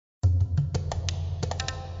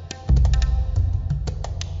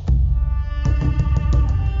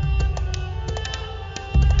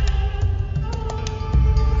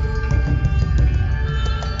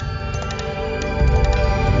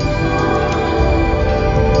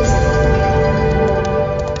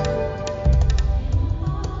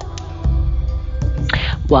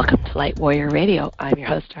Welcome to Light Warrior Radio. I'm your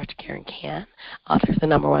host, Dr. Karen Kan, author of the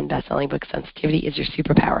 #1 best-selling book, Sensitivity is Your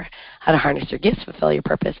Superpower, How to Harness Your Gifts, Fulfill Your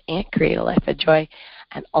Purpose, and Create a Life of Joy.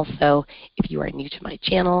 And also, if you are new to my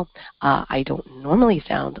channel, I don't normally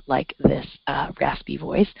sound like this raspy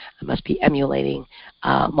voice. I must be emulating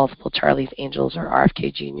multiple Charlie's Angels or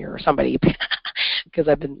RFK Jr. or somebody because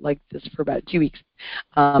I've been like this for about 2 weeks.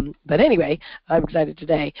 But anyway, I'm excited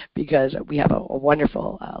today because we have a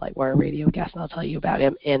wonderful Light Warrior Radio guest, and I'll tell you about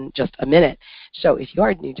him in just a minute. So if you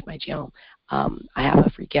are new to my channel, I have a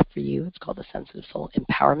free gift for you. It's called the Sensitive Soul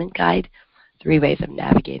Empowerment Guide. 3 ways of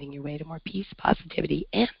navigating your way to more peace, positivity,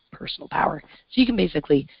 and personal power. So you can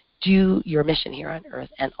basically do your mission here on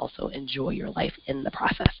Earth and also enjoy your life in the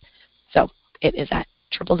process. So it is at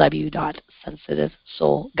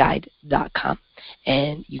www.sensitivesoulguide.com,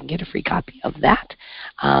 and you can get a free copy of that.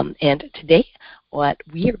 And today, what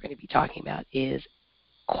we are going to be talking about is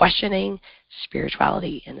questioning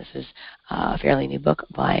spirituality, and this is a fairly new book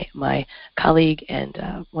by my colleague and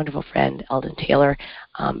wonderful friend Eldon Taylor.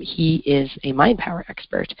 He is a mind power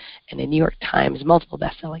expert and a New York Times multiple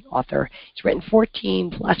best-selling author. He's written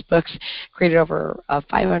 14 plus books, created over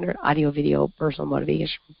 500 audio-video personal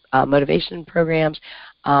motivation programs.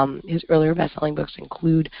 His earlier best-selling books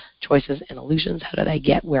include Choices and Illusions, How Did I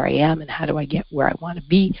Get Where I Am, and How Do I Get Where I Want to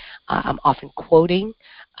Be. I'm often quoting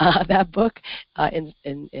that book in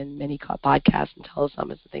many podcasts and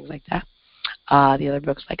telesummits and things like that. The other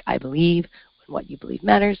books like I Believe, When What You Believe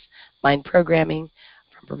Matters, Mind Programming,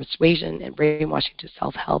 From Persuasion and Brainwashing to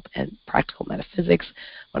Self-Help and Practical Metaphysics.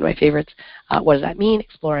 One of my favorites, What Does That Mean?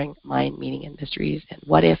 Exploring Mind, Meaning, and Mysteries, and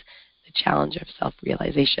What If? The Challenge of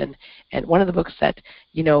Self-Realization. And one of the books that,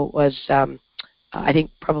 was I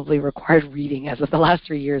think probably required reading as of the last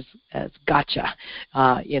 3 years as Gotcha,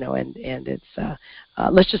 and it's,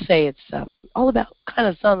 let's just say it's all about kind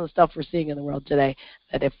of some of the stuff we're seeing in the world today,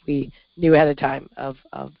 that if we knew ahead of time of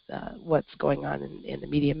what's going on in the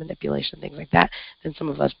media manipulation, things like that, then some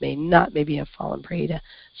of us may not maybe have fallen prey to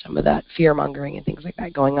some of that fear-mongering and things like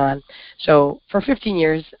that going on. So for 15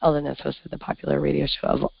 years, Eldon has hosted the popular radio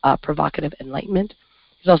show of Provocative Enlightenment.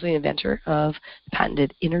 He's also the inventor of the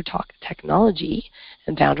patented Inner Talk technology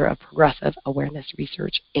and founder of Progressive Awareness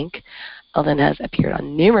Research, Inc. Eldon has appeared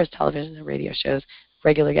on numerous television and radio shows,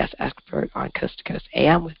 regular guest expert on Coast to Coast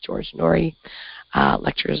AM with George Norrie,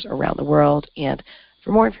 lectures around the world. And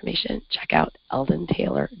for more information, check out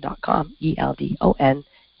eldontaylor.com,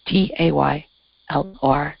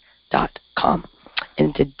 ELDONTAYLR.com.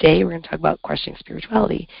 And today we're going to talk about questioning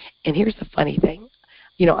spirituality. And here's the funny thing.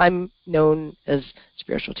 I'm known as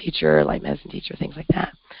spiritual teacher, light medicine teacher, things like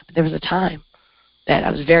that. But there was a time that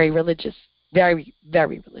I was very religious, very,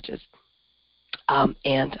 very religious,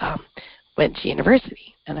 and went to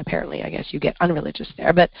university. And apparently, I guess you get unreligious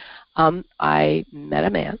there. But I met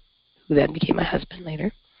a man who then became my husband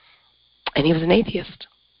later, and he was an atheist.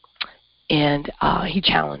 And he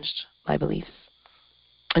challenged my beliefs.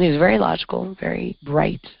 And he was very logical, very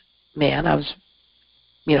bright man. I was,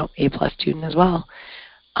 A+ student as well.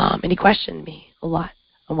 And he questioned me a lot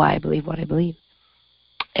on why I believe what I believe.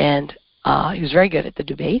 And he was very good at the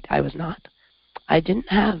debate. I was not. I didn't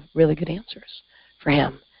have really good answers for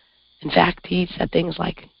him. In fact, he said things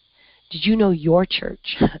like, did you know your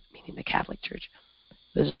church, meaning the Catholic Church,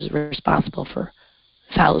 was responsible for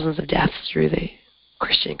thousands of deaths through the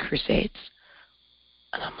Christian Crusades?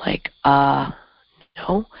 And I'm like,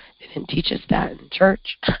 no, they didn't teach us that in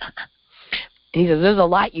church. And he says, there's a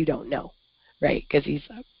lot you don't know. Right, because he's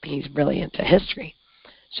really into history.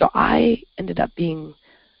 So I ended up being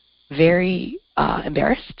very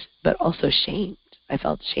embarrassed, but also shamed. I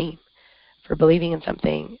felt shame for believing in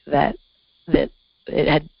something that it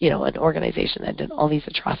had, an organization that did all these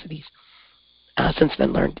atrocities. Since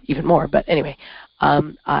then, learned even more. But anyway,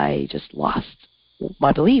 I just lost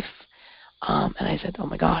my belief, and I said, "Oh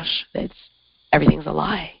my gosh, everything's a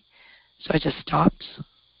lie." So I just stopped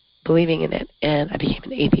believing in it, and I became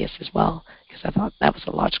an atheist as well, because I thought that was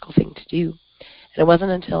a logical thing to do. And it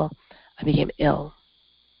wasn't until I became ill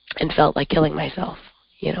and felt like killing myself,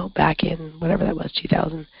 back in whatever that was,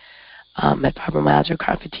 2000, had fibromyalgia,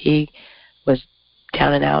 chronic fatigue, was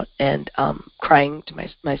down and out, and crying to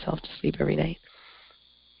myself to sleep every night.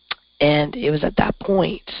 And it was at that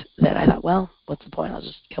point that I thought, well, what's the point? I'll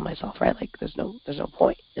just kill myself, right? Like there's no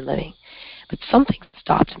point in living. But something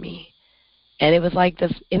stopped me. And it was like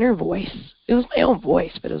this inner voice. It was my own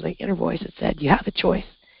voice, but it was like inner voice that said, you have a choice.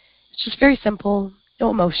 It's just very simple,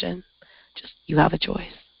 no emotion. Just, you have a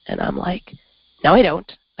choice. And I'm like, no, I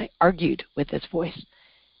don't. I argued with this voice.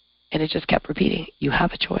 And it just kept repeating, you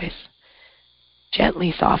have a choice.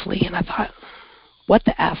 Gently, softly. And I thought, what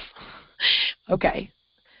the F? Okay.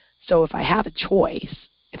 So if I have a choice,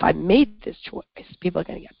 if I made this choice, people are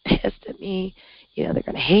going to get pissed at me. They're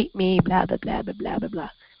going to hate me, blah, blah, blah, blah, blah, blah, blah.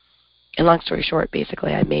 And long story short,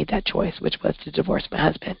 basically, I made that choice, which was to divorce my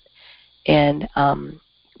husband and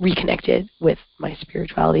reconnected with my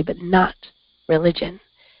spirituality, but not religion.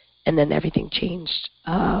 And then everything changed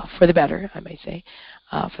for the better, I might say,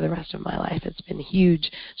 for the rest of my life. It's been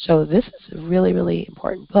huge. So this is a really, really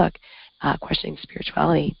important book, Questioning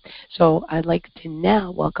Spirituality. So I'd like to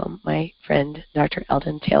now welcome my friend, Dr.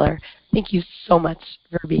 Eldon Taylor. Thank you so much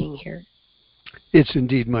for being here. It's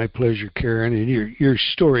indeed my pleasure, Karen, and your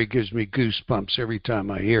story gives me goosebumps every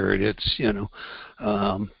time I hear it. It's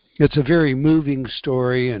it's a very moving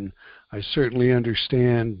story, and I certainly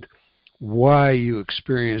understand why you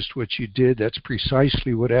experienced what you did. That's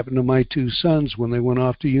precisely what happened to my two sons when they went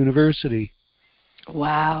off to university.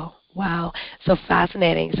 Wow, so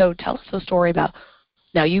fascinating. So tell us the story about.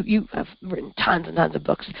 Now you have written tons and tons of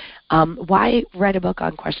books. Why write a book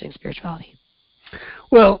on questioning spirituality?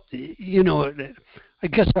 Well, I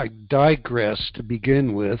guess I digress to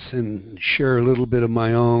begin with and share a little bit of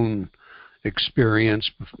my own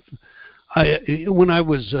experience. When I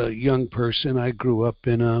was a young person, I grew up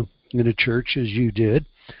in a church, as you did.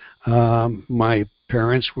 My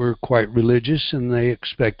parents were quite religious, and they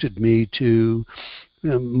expected me to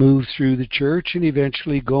move through the church and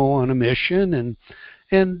eventually go on a mission,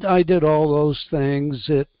 and I did all those things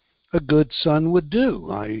that a good son would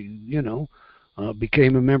do. I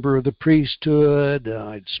became a member of the priesthood.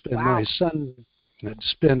 I'd spend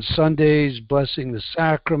Sundays blessing the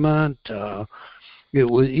sacrament. It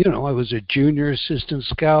was, I was a junior assistant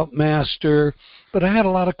scoutmaster, but I had a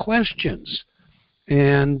lot of questions,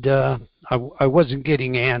 and I wasn't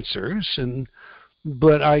getting answers.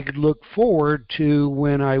 But I could look forward to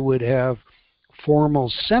when I would have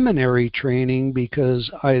formal seminary training because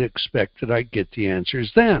I'd expected I'd get the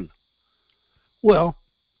answers then. Well,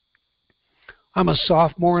 I'm a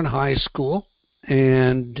sophomore in high school,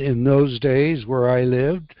 and in those days where I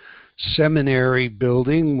lived, seminary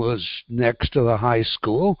building was next to the high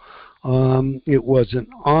school. It wasn't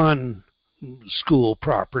on school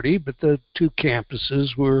property, but the two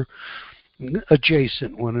campuses were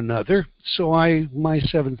adjacent one another. So my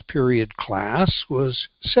seventh period class was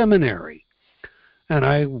seminary. And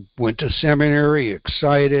I went to seminary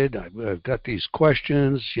excited. I've got these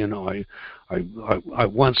questions, I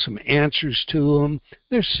want some answers to them.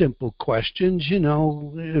 They're simple questions,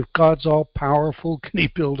 if God's all powerful, can he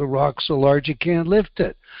build a rock so large he can't lift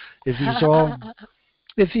it? If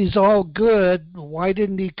he's all good, why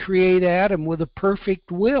didn't he create Adam with a perfect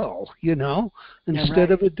will,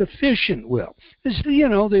 instead of a deficient will?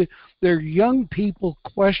 They're young people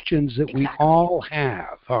questions that we all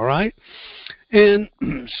have, all right? And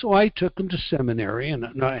so I took them to seminary,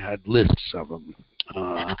 and I had lists of them.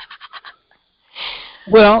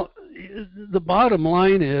 Well, the bottom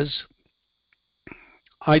line is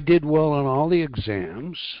I did well on all the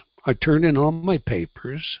exams. I turned in all my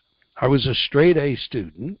papers. I was a straight A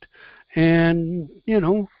student. And,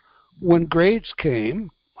 when grades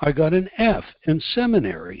came, I got an F in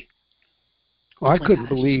seminary. Well, I couldn't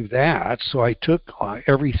believe that, so I took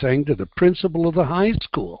everything to the principal of the high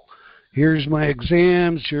school. Here's my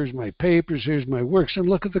exams, here's my papers, here's my works, and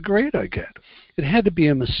look at the grade I get. It had to be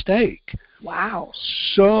a mistake. Wow.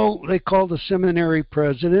 So they called the seminary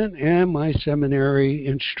president and my seminary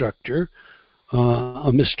instructor,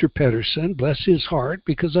 Mr. Pedersen, bless his heart,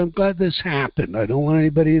 because I'm glad this happened. I don't want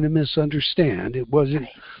anybody to misunderstand. It wasn't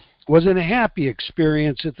a happy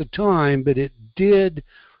experience at the time, but it did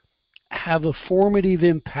have a formative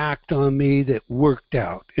impact on me that worked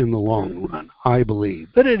out in the long run, I believe.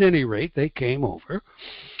 But at any rate, they came over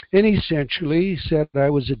and essentially said I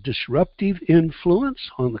was a disruptive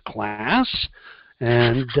influence on the class,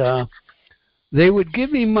 and they would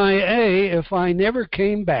give me my A if I never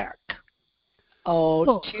came back.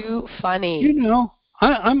 Oh, too funny.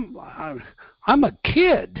 I'm a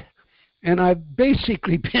kid, and I've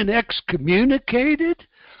basically been excommunicated.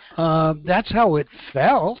 That's how it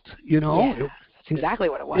felt, Yeah, that's exactly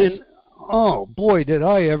what it was. And, oh, boy, did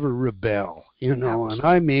I ever rebel, and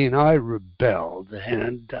I mean I rebelled.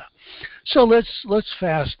 And so let's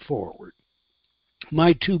fast forward.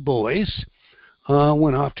 My two boys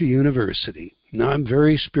went off to university. Now, I'm a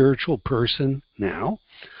very spiritual person now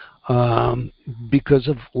because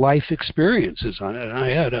of life experiences. I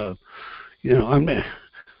had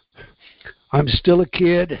I'm still a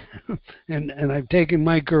kid, and I've taken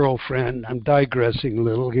my girlfriend. I'm digressing a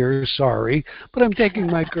little here, sorry, but I'm taking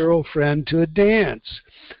my girlfriend to a dance.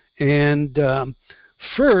 And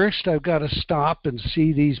First, I've got to stop and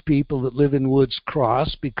see these people that live in Woods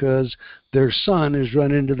Cross because their son has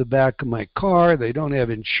run into the back of my car. They don't have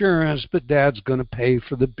insurance, but Dad's going to pay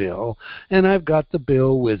for the bill, and I've got the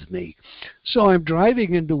bill with me. So I'm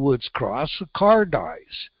driving into Woods Cross. The car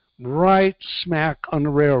dies right smack on the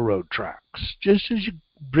railroad tracks. Just as you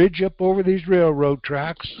bridge up over these railroad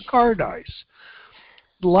tracks, the car dies.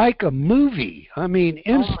 Like a movie. I mean,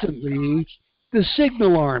 instantly, the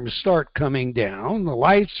signal arms start coming down. The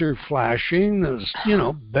lights are flashing.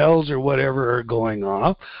 The bells or whatever are going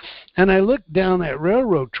off. And I look down that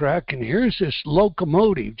railroad track, and here's this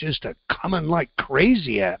locomotive just coming like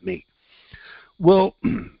crazy at me. Well,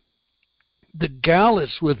 the gal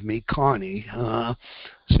that's with me, Connie,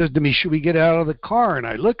 says to me, should we get out of the car? And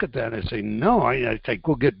I look at that and I say, no, I think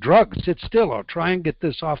we'll get drugged. Sit still. I'll try and get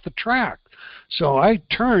this off the track. So I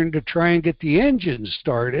turn to try and get the engine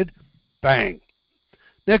started. Bang.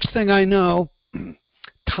 Next thing I know,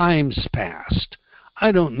 time's passed.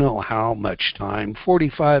 I don't know how much time,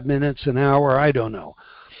 45 minutes, an hour, I don't know.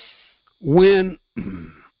 When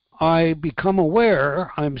I become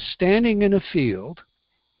aware, I'm standing in a field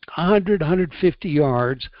 100, 150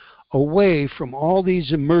 yards away from all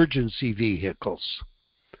these emergency vehicles.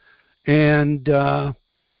 And the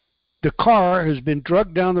car has been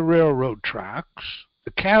drugged down the railroad tracks.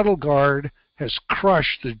 The cattle guard has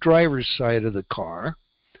crushed the driver's side of the car.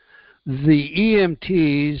 The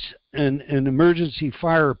EMTs and emergency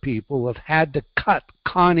fire people have had to cut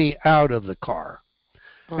Connie out of the car.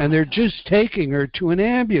 And they're just taking her to an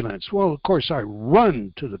ambulance. Well, of course, I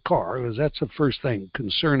run to the car because that's the first thing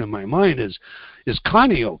concern in my mind is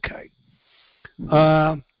Connie okay?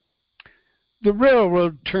 The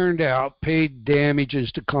railroad turned out, paid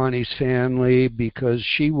damages to Connie's family because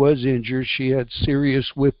she was injured. She had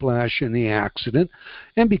serious whiplash in the accident.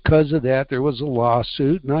 And because of that, there was a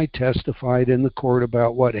lawsuit, and I testified in the court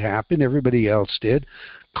about what happened. Everybody else did.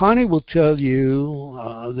 Connie will tell you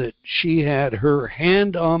that she had her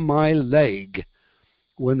hand on my leg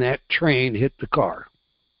when that train hit the car.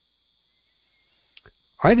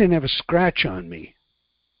 I didn't have a scratch on me.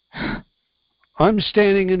 I'm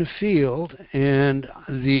standing in a field, and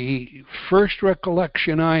the first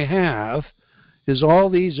recollection I have is all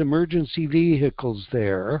these emergency vehicles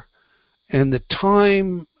there, and the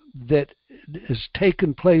time that has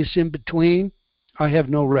taken place in between, I have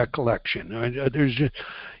no recollection. There's just,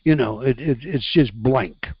 it's just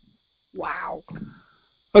blank. Wow.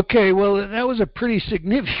 Okay, well, that was a pretty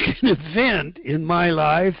significant event in my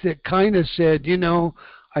life that kind of said,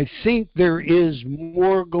 I think there is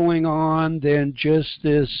more going on than just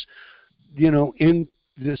this, in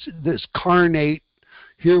this carnate,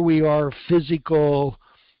 here we are, physical,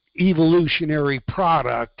 evolutionary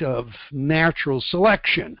product of natural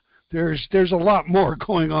selection. There's a lot more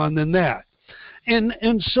going on than that. And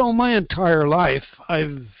so my entire life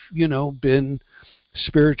I've, been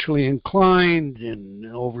spiritually inclined, and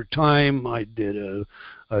over time I did a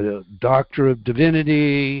Doctor of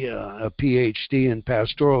Divinity, a PhD in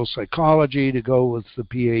pastoral psychology to go with the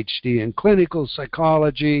PhD in clinical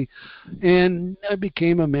psychology, and I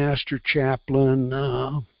became a master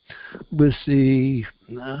chaplain with the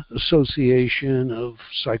Association of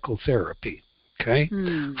Psychotherapy, okay,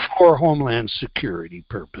 for Homeland Security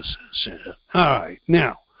purposes. All right,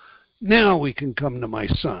 now we can come to my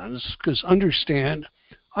sons, because understand,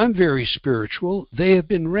 I'm very spiritual. They have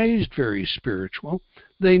been raised very spiritual.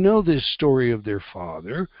 They know this story of their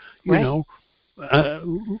father. You know,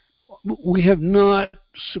 we have not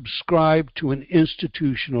subscribed to an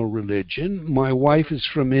institutional religion. My wife is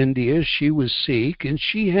from India. She was Sikh, and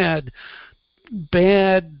she had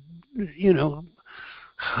bad,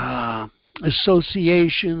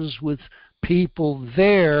 associations with people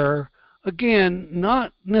there. Again,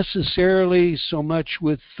 not necessarily so much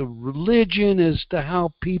with the religion as to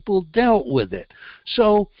how people dealt with it.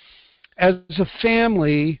 So, as a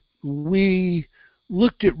family, we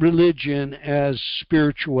looked at religion as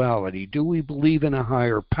spirituality. Do we believe in a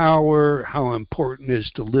higher power? How important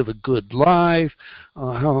is to live a good life?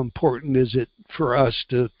 How important is it for us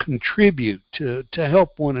to contribute, to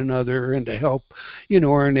help one another and to help,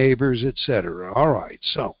 our neighbors, etc.? All right,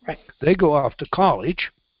 so they go off to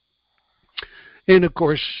college. And, of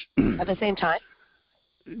course, at the same time?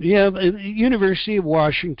 Yeah, University of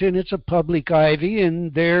Washington, it's a public Ivy,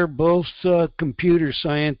 and they're both computer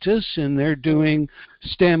scientists, and they're doing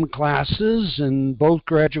STEM classes, and both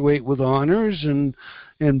graduate with honors, and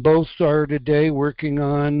both are today working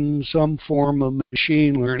on some form of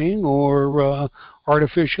machine learning or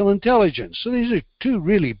artificial intelligence. So these are two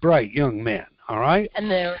really bright young men, all right? And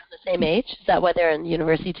they're the same age? Is that why they're in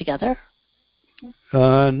university together?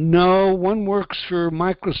 No, one works for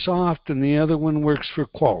Microsoft and the other one works for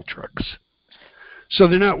Qualtrics. So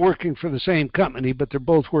they're not working for the same company, but they're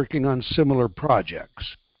both working on similar projects.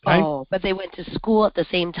 Right? Oh, but they went to school at the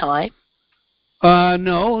same time?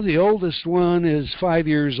 No, the oldest one is 5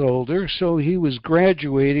 years older, so he was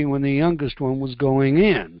graduating when the youngest one was going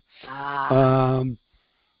in.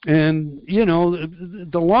 And, you know,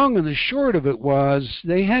 the long and the short of it was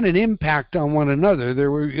they had an impact on one another. There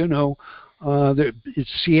were, you know,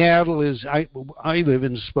 Seattle is, I live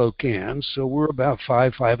in Spokane, so we're about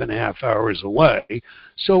 5.5 hours away.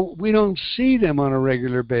 So we don't see them on a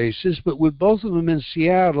regular basis, but with both of them in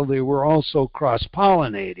Seattle, they were also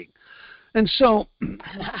cross-pollinating. And so,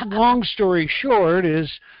 long story short is,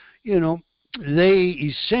 you know, they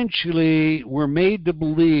essentially were made to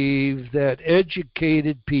believe that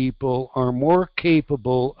educated people are more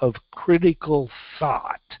capable of critical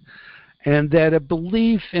thought, and that a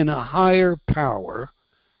belief in a higher power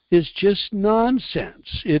is just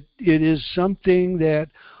nonsense. It is something that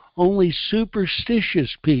only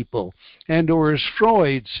superstitious people, and or as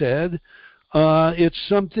Freud said, it's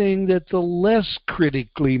something that the less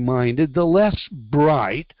critically minded, the less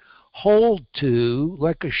bright, hold to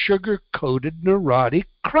like a sugar-coated neurotic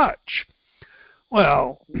crutch.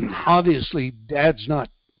 Well, obviously, Dad's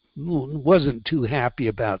wasn't too happy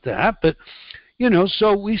about that, but, you know,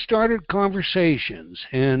 so we started conversations,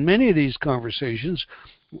 and many of these conversations,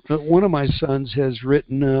 one of my sons has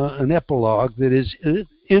written an epilogue that is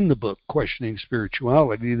in the book, Questioning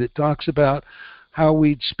Spirituality, that talks about how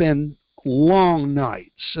we'd spend long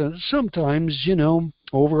nights, sometimes, you know,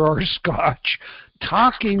 over our scotch,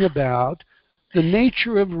 talking about the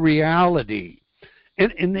nature of reality.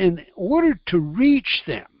 And in order to reach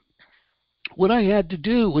them, what I had to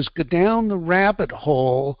do was go down the rabbit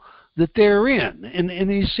hole that they're in.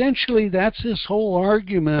 And essentially that's this whole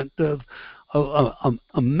argument of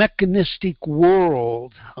a mechanistic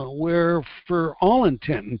world where, for all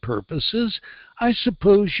intent and purposes, I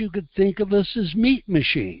suppose you could think of us as meat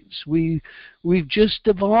machines. We've just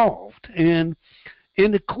evolved. And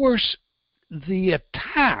of course, the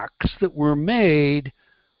attacks that were made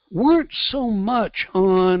weren't so much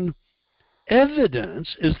on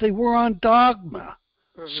evidence as they were on dogma.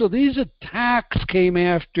 So these attacks came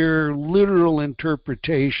after literal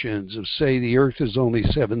interpretations of, say, the Earth is only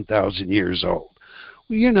 7,000 years old.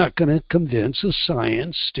 Well, you're not going to convince a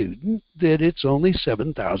science student that it's only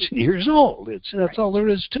 7,000 years old. That's all there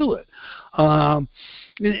is to it.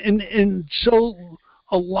 And so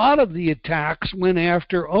a lot of the attacks went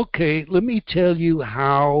after, okay, let me tell you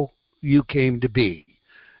how you came to be.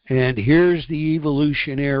 And here's the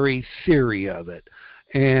evolutionary theory of it.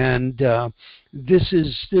 And this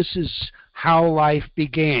is how life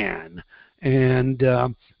began, and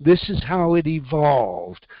this is how it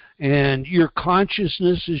evolved. And your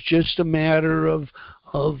consciousness is just a matter of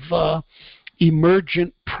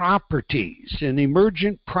emergent properties, and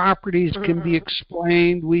emergent properties can be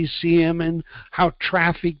explained. We see them in how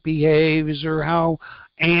traffic behaves, or how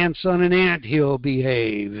ants on an anthill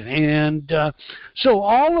behave, and so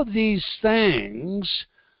all of these things.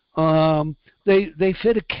 They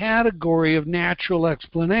fit a category of natural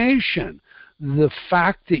explanation. The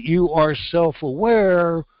fact that you are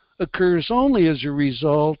self-aware occurs only as a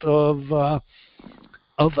result of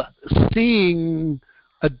seeing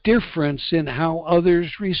a difference in how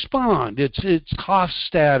others respond. It's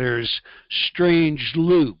Hofstadter's strange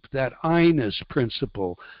loop, that I-ness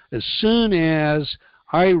principle. As soon as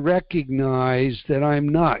I recognize that I'm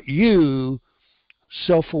not you,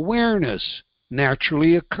 self-awareness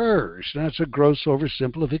naturally occurs. That's a gross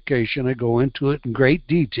oversimplification. I go into it in great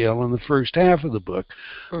detail in the first half of the book,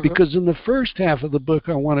 because in the first half of the book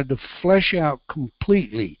I wanted to flesh out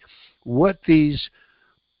completely what these,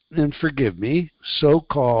 and forgive me,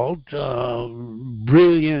 so-called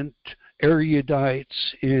brilliant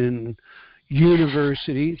erudites in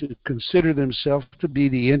universities who consider themselves to be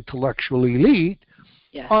the intellectual elite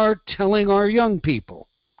are telling our young people.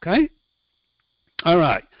 Okay? All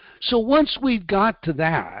right. So once we got to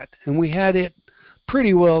that, and we had it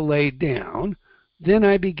pretty well laid down, then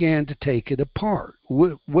I began to take it apart.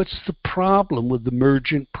 What's the problem with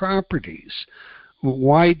emergent properties?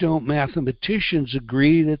 Why don't mathematicians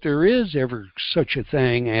agree that there is ever such a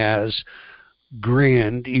thing as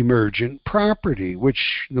grand emergent property,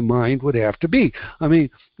 which the mind would have to be? I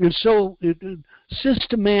mean, and so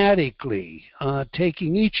systematically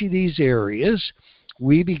taking each of these areas,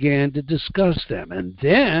 we began to discuss them, and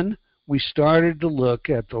then we started to look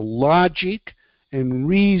at the logic and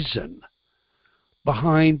reason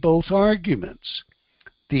behind both arguments.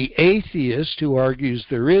 The atheist who argues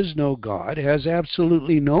there is no God has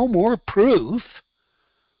absolutely no more proof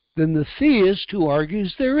than the theist who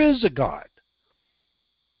argues there is a God.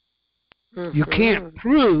 You can't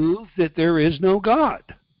prove that there is no God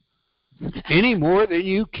any more than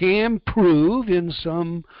you can prove in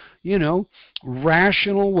some,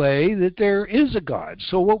 rational way that there is a God.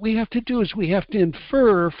 So what we have to do is we have to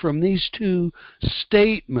infer from these two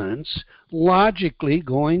statements logically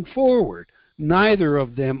going forward. Neither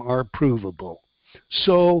of them are provable.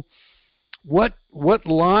 So what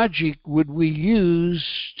logic would we use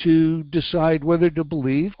to decide whether to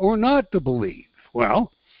believe or not to believe?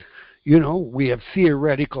 Well, we have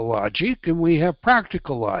theoretical logic and we have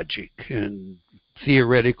practical logic. And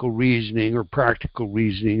theoretical reasoning, or practical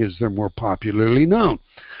reasoning as they're more popularly known.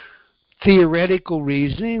 Theoretical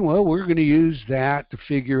reasoning, well, we're going to use that to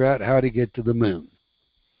figure out how to get to the moon.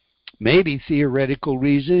 Maybe theoretical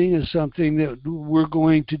reasoning is something that we're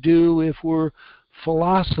going to do if we're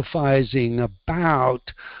philosophizing about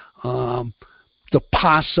the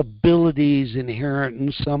possibilities inherent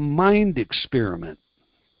in some mind experiment.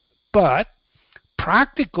 But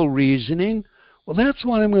practical reasoning, well, that's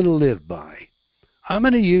what I'm going to live by. I'm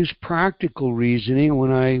going to use practical reasoning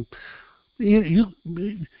when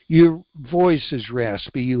your voice is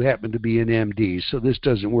raspy. You happen to be an MD, so this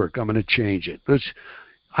doesn't work. I'm going to change it.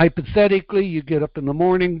 Hypothetically, you get up in the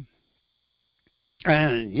morning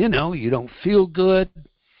and, you don't feel good.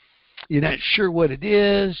 You're not sure what it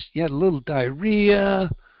is. You had a little diarrhea.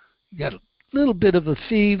 You got a little bit of a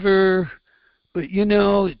fever. But,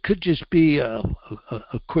 it could just be a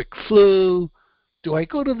quick flu. Do I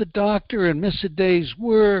go to the doctor and miss a day's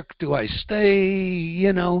work? Do I stay,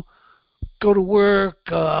 go to work?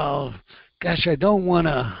 Gosh, I don't want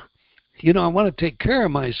to, I want to take care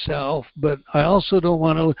of myself, but I also don't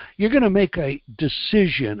want to. You're going to make a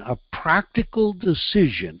decision, a practical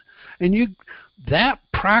decision. And that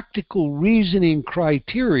practical reasoning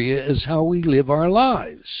criteria is how we live our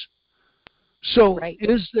lives. So right.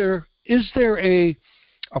 Is there a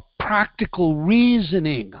practical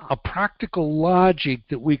reasoning, a practical logic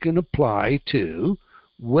that we can apply to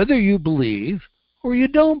whether you believe or you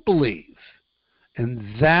don't believe?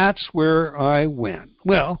 And that's where I went.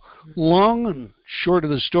 Well, long and short of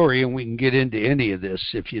the story, and we can get into any of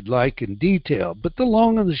this if you'd like in detail, but the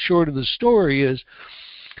long and the short of the story is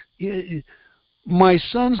my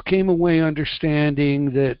sons came away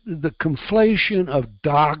understanding that the conflation of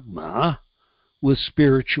dogma with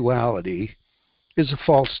spirituality is a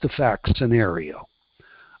false to fact scenario.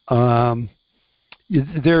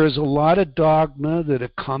 There is a lot of dogma that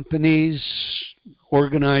accompanies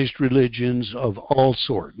organized religions of all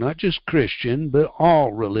sorts, not just Christian, but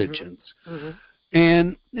all religions. Mm-hmm.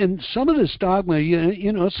 And some of this dogma,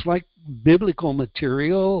 it's like biblical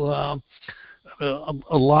material.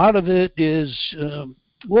 A lot of it is,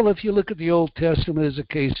 if you look at the Old Testament as a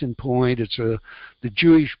case in point, the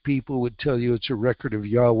Jewish people would tell you it's a record of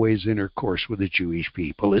Yahweh's intercourse with the Jewish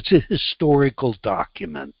people. It's a historical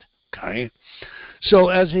document, okay? So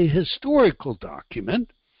as a historical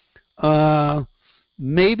document,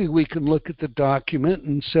 maybe we can look at the document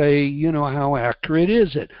and say, how accurate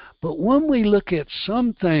is it? But when we look at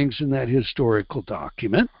some things in that historical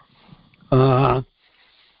document,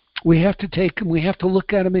 we have to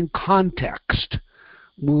look at them in context.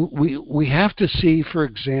 We have to see, for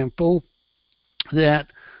example, that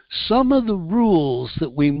some of the rules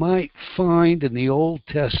that we might find in the Old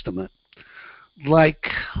Testament, like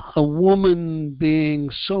a woman being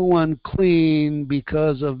so unclean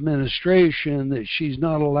because of menstruation that she's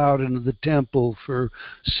not allowed into the temple for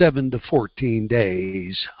 7 to 14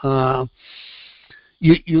 days,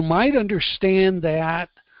 you might understand that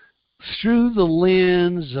through the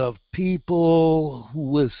lens of people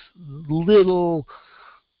with little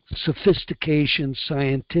sophistication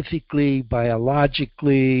scientifically,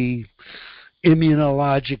 biologically,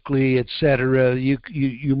 immunologically, etc.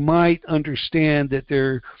 You might understand that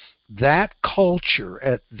that culture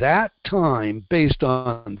at that time, based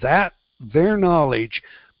on their knowledge,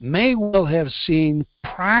 may well have seen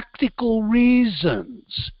practical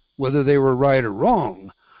reasons, whether they were right or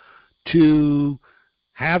wrong, to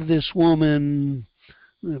have this woman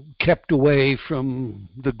kept away from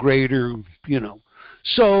the greater,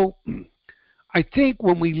 So I think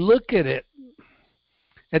when we look at it,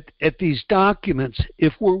 at these documents,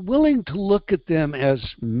 if we're willing to look at them as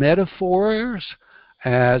metaphors,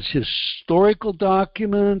 as historical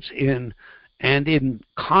documents, and in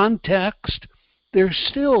context, they're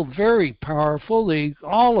still very powerful.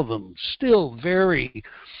 All of them still very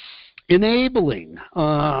enabling.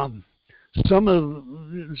 some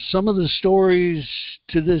of the stories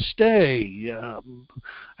to this day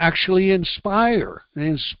actually inspire. They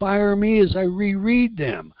inspire me as I reread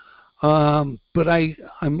them. But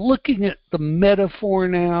I'm looking at the metaphor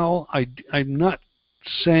now. I'm not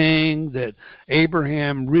saying that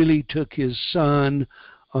Abraham really took his son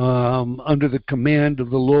under the command of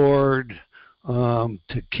the Lord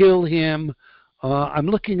to kill him. I'm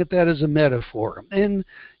looking at that as a metaphor. And,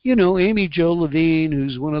 Amy Jo Levine,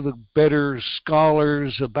 who's one of the better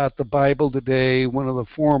scholars about the Bible today, one of the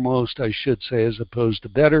foremost, I should say, as opposed to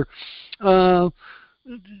better,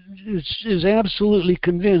 is absolutely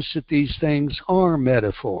convinced that these things are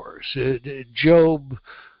metaphors. Job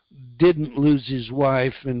didn't lose his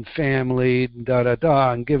wife and family,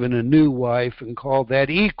 and given a new wife and called that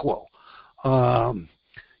equal. That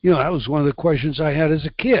was one of the questions I had as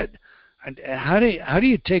a kid. How do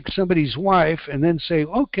you take somebody's wife and then say,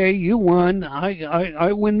 okay, you won,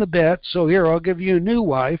 I win the bet, so here, I'll give you a new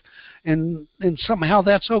wife, and somehow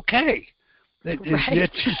that's okay?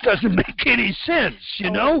 It just doesn't make any sense,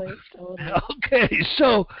 Totally. Okay,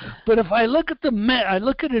 so, but if I look at I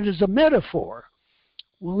look at it as a metaphor,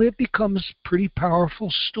 well, it becomes a pretty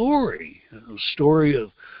powerful story. A story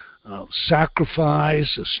of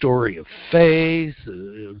sacrifice, a story of faith,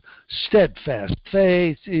 steadfast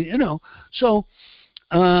faith, So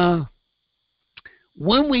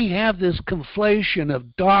when we have this conflation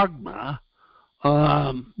of dogma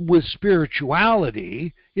with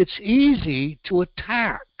spirituality, it's easy to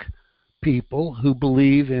attack people who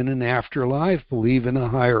believe in an afterlife, believe in a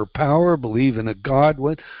higher power, believe in a God,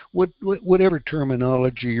 whatever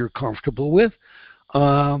terminology you're comfortable with.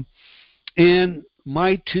 And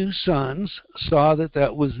my two sons saw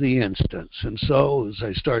that was the instance. And so, as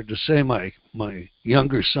I started to say, my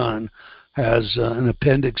younger son has an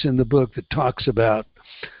appendix in the book that talks about,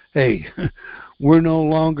 hey, we're no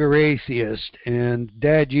longer atheists, and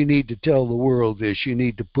Dad, you need to tell the world this. You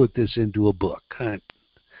need to put this into a book. Wow.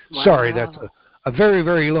 Sorry, that's a very,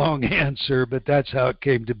 very long answer, but that's how it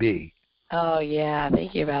came to be. Oh, yeah.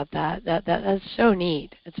 Thank you about that. That's so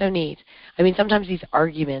neat. It's so neat. I mean, sometimes these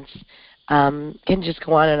arguments can just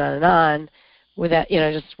go on and on without,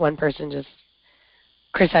 just one person just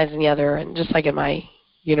criticizing the other. And just like in my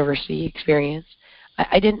university experience,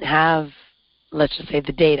 I didn't have, let's just say,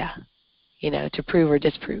 the data, to prove or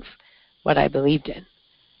disprove what I believed in.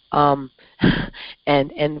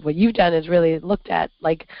 And what you've done is really looked at,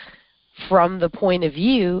 like, from the point of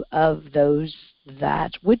view of those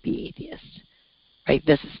that would be atheists, right?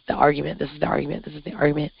 This is the argument, this is the argument, this is the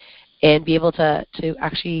argument, and be able to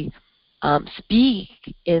actually speak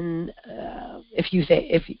in,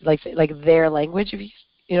 like their language, if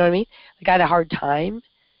you know what I mean? Like, I had a hard time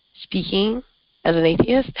speaking as an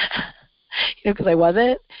atheist, because I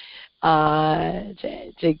wasn't. I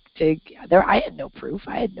had no proof.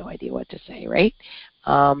 I had no idea what to say, right?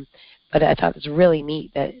 But I thought it was really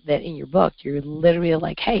neat that in your book you're literally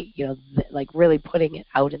like, hey, like really putting it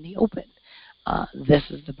out in the open. This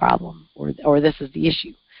is the problem, or this is the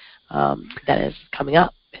issue that is coming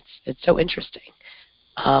up. It's so interesting.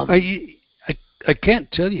 I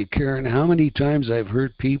can't tell you, Karen, how many times I've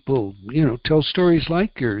heard people, tell stories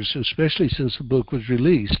like yours, especially since the book was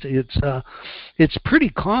released. It's pretty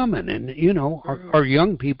common, and our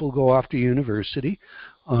young people go off to university,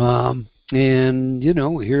 and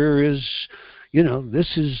here is,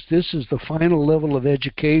 this is the final level of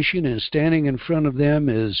education, and standing in front of them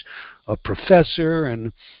is a professor,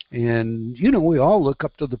 and we all look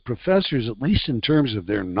up to the professors, at least in terms of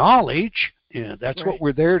their knowledge. Yeah, that's right. What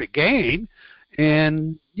we're there to gain.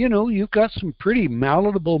 And you've got some pretty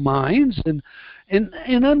malleable minds, and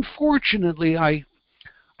unfortunately, I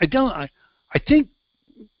think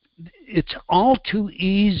it's all too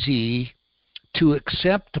easy to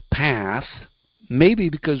accept a path, maybe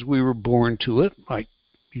because we were born to it, like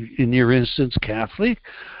in your instance, Catholic,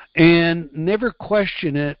 and never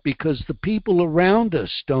question it because the people around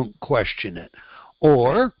us don't question it,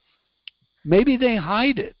 or maybe they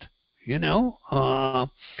hide it.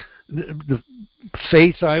 The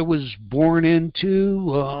faith I was born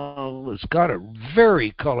into has got a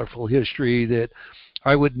very colorful history that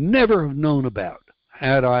I would never have known about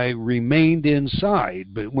had I remained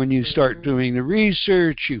inside. But when you start doing the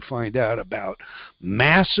research, you find out about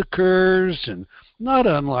massacres, and not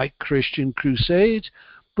unlike Christian crusades.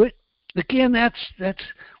 But again, that's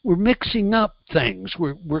we're mixing up things.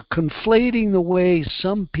 We're conflating the way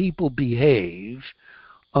some people behave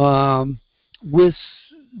with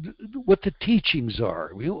what the teachings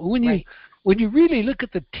are. When you really look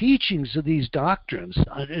at the teachings of these doctrines,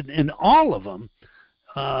 and all of them,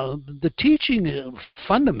 the teaching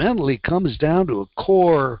fundamentally comes down to a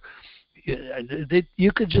core that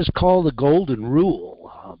you could just call the golden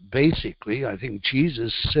rule. Basically, I think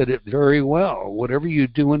Jesus said it very well. Whatever you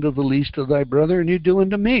do unto the least of thy brother, and you do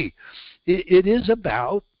unto me. It is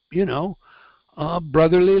about,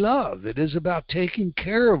 brotherly love. It is about taking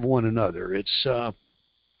care of one another.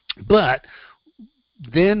 But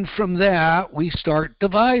then from that we start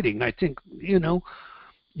dividing. I think,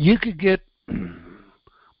 you could get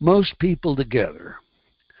most people together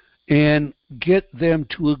and get them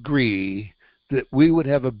to agree that we would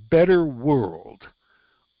have a better world.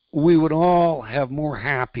 We would all have more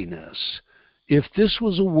happiness if this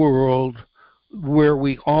was a world where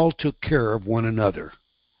we all took care of one another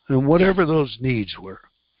and whatever those needs were.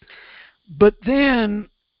 But then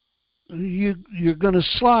you're going to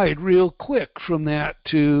slide real quick from that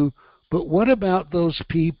to, but what about those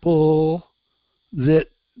people that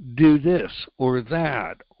do this or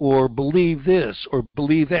that or believe this or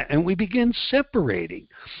believe that? And we begin separating.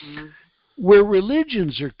 Mm-hmm. Where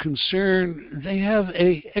religions are concerned, they have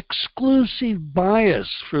a exclusive bias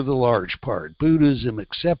for the large part. Buddhism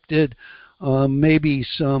accepted, maybe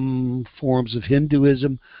some forms of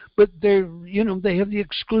Hinduism, but they have the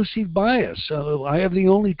exclusive bias. I have the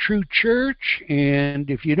only true church, and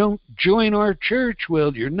if you don't join our church,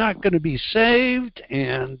 well, you're not going to be saved.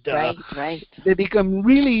 And right. They become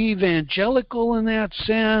really evangelical in that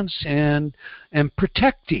sense and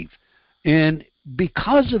protective. And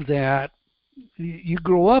because of that, you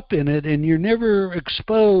grow up in it, and you're never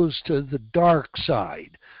exposed to the dark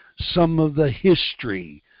side, some of the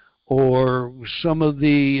history, or some of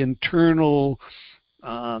the internal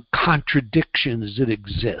contradictions that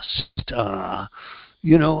exist, and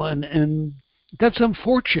that's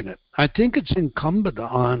unfortunate. I think it's incumbent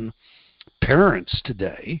on parents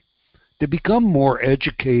today to become more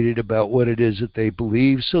educated about what it is that they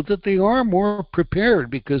believe so that they are more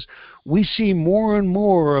prepared, because we see more and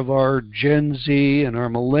more of our Gen Z and our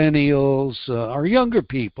millennials, our younger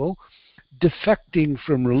people, defecting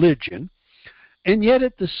from religion. And yet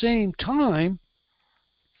at the same time,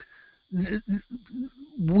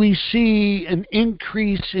 we see an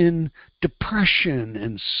increase in depression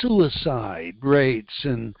and suicide rates,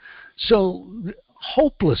 and so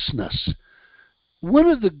hopelessness. One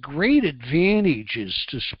of the great advantages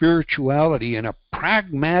to spirituality in a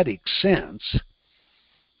pragmatic sense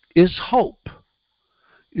is hope.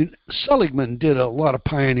 Seligman did a lot of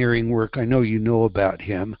pioneering work. I know you know about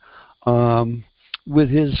him, with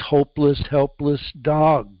his hopeless, helpless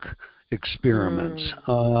dog experiments.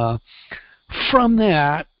 From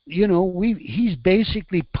that, he's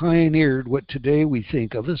basically pioneered what today we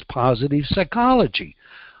think of as positive psychology.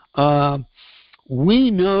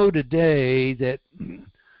 We know today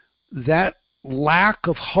that lack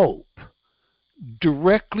of hope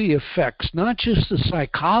directly affects not just the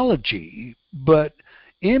psychology, but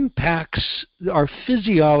impacts our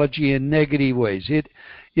physiology in negative ways. It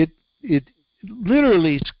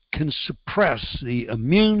literally can suppress the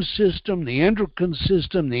immune system, the endocrine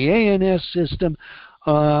system, the ANS system.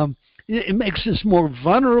 It makes us more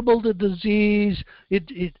vulnerable to disease.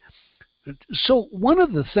 So one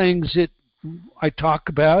of the things that I talk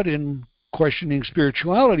about in Questioning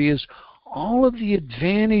Spirituality is all of the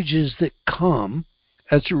advantages that come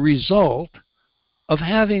as a result of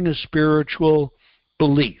having a spiritual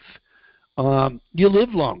belief. You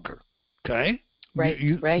live longer, okay? Right.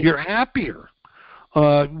 You're happier.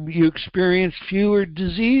 You experience fewer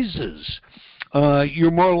diseases. You're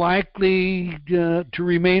more likely to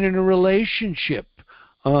remain in a relationship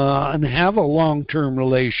and have a long-term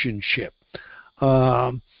relationship.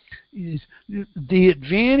 The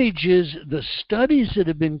advantages, the studies that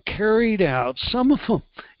have been carried out, some of them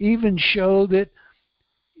even show that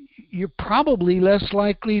you're probably less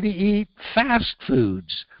likely to eat fast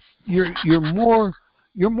foods. You're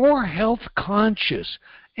more health conscious,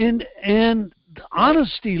 and the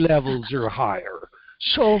honesty levels are higher.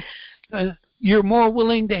 So you're more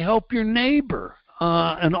willing to help your neighbor,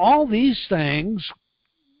 and all these things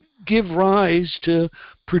give rise to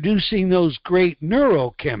producing those great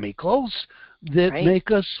neurochemicals that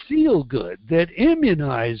make us feel good, that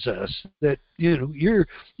immunize us, that, you're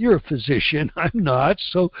a physician, I'm not,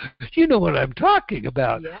 so you know what I'm talking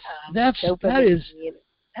about. Yeah, that is,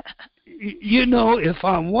 if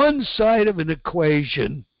on one side of an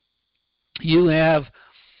equation you have,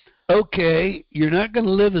 okay, you're not going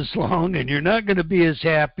to live as long, and you're not going to be as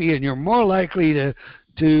happy, and you're more likely to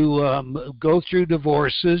go through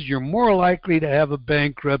divorces, you're more likely to have a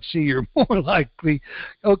bankruptcy, you're more likely,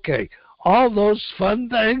 all those fun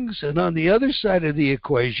things, and on the other side of the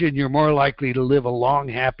equation, you're more likely to live a long,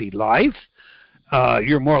 happy life,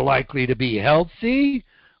 you're more likely to be healthy,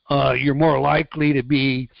 you're more likely to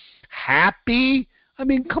be happy. I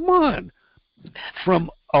mean, come on. From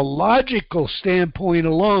a logical standpoint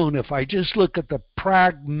alone, if I just look at the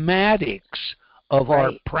pragmatics of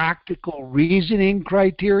our practical reasoning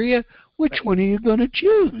criteria, which one are you going to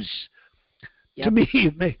choose? Yep. To me,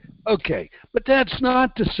 it may, okay, but that's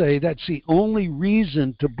not to say that's the only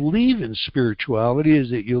reason to believe in spirituality is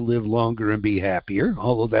that you'll live longer and be happier,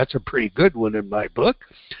 although that's a pretty good one in my book.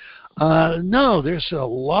 No, there's a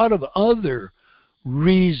lot of other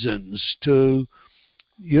reasons to,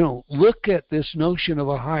 look at this notion of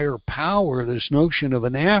a higher power, this notion of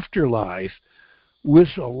an afterlife with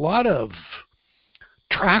a lot of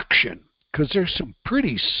traction, because there's some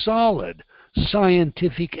pretty solid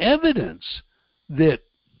scientific evidence that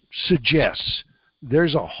suggests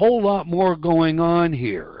there's a whole lot more going on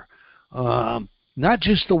here. Not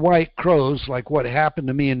just the white crows, like what happened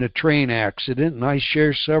to me in the train accident, and I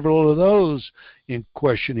share several of those in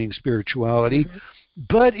Questioning Spirituality,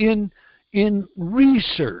 but in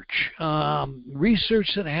research,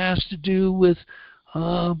 research that has to do with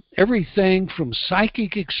everything from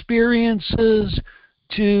psychic experiences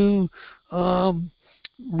to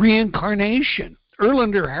reincarnation.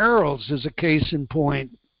 Erlander Harolds is a case in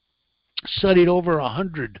point, studied over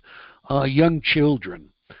 100 young children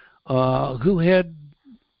who had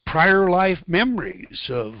prior life memories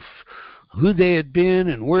of who they had been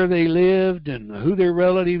and where they lived and who their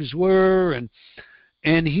relatives were,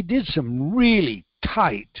 and he did some really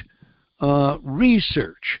tight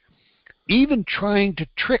research, even trying to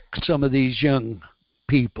trick some of these young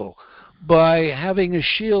people by having a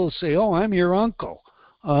shield say, "Oh, I'm your uncle.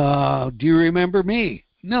 Do you remember me?"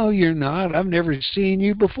 "No, you're not. I've never seen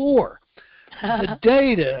you before." The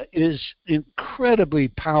data is incredibly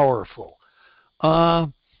powerful.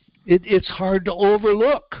 It's hard to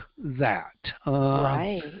overlook that.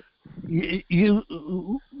 Right.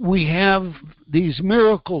 We have these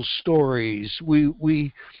miracle stories.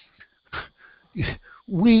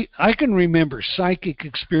 I can remember psychic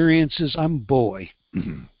experiences. I'm a boy.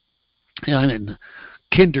 I'm in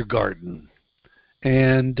kindergarten.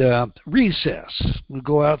 And recess, we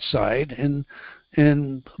go outside, and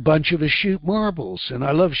a bunch of us shoot marbles, and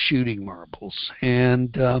I love shooting marbles.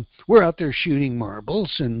 And we're out there shooting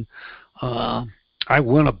marbles, and I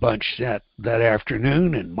won a bunch that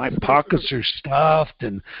afternoon, and my pockets are stuffed,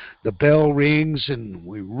 and the bell rings, and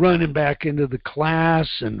we're running back into the class,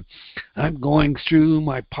 and I'm going through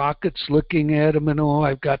my pockets looking at them, and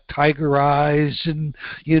I've got tiger eyes, and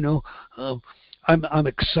I'm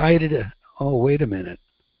excited. Oh, wait a minute.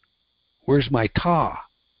 Where's my taw?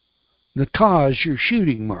 The taw is your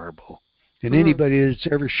shooting marble. And anybody that's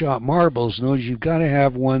ever shot marbles knows you've got to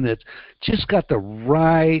have one that's just got the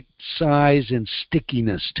right size and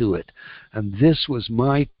stickiness to it. And this was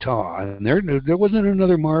my taw. And there wasn't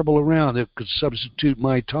another marble around that could substitute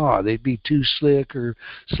my taw. They'd be too slick or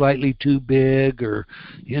slightly too big or,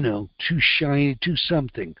 too shiny, too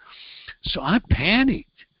something. So I panicked.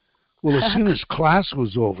 Well, as soon as class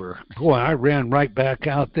was over, boy, I ran right back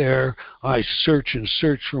out there. I searched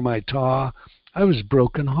for my taw. I was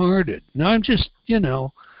brokenhearted. Now, I'm just,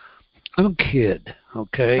 I'm a kid,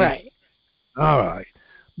 okay? Right. All right.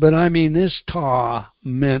 But, I mean, this taw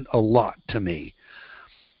meant a lot to me.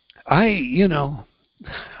 I'm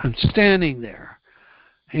standing there,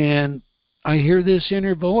 and I hear this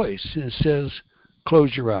inner voice, and it says,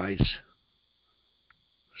 "Close your eyes."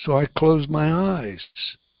 So I closed my eyes.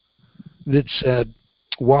 That said,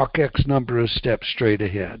 "Walk X number of steps straight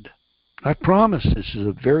ahead." I promise this is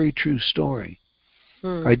a very true story.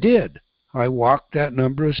 I did. I walked that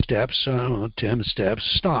number of steps, 10 steps,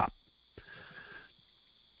 stop.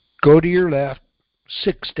 Go to your left,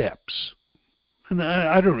 6 steps. And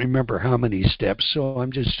I don't remember how many steps, so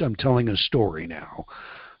I'm telling a story now.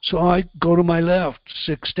 So I go to my left,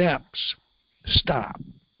 6 steps, stop.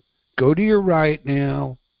 Go to your right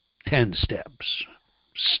now, 10 steps,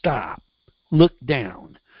 stop. Look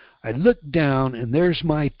down. I look down, and there's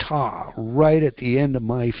my taw right at the end of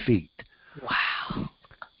my feet. Wow.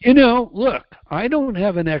 Look, I don't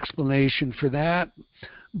have an explanation for that,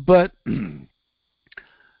 but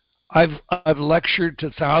I've lectured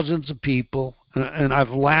to thousands of people, and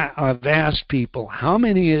I've asked people, how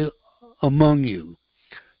many among you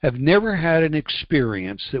have never had an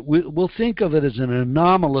experience that we'll think of it as an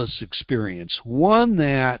anomalous experience, one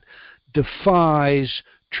that defies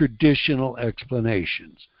traditional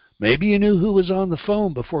explanations? Maybe you knew who was on the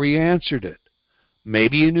phone before you answered it.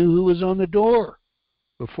 Maybe you knew who was on the door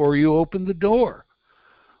before you opened the door.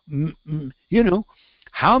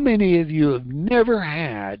 How many of you have never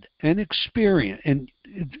had an experience? And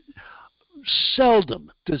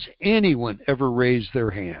seldom does anyone ever raise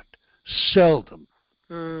their hand. Seldom.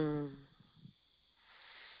 Mm.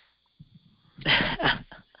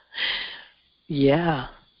 Yeah,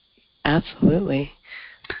 absolutely.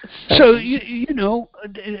 So So interesting.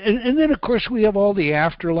 and then of course we have all the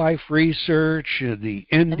afterlife research, the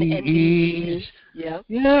And the NDEs. NDEs. Yep.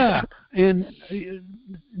 Yeah, and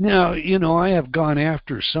now I have gone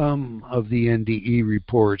after some of the NDE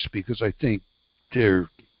reports because I think they're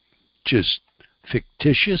just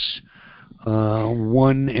fictitious.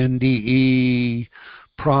 One NDE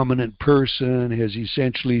prominent person has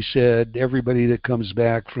essentially said everybody that comes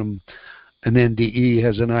back from an NDE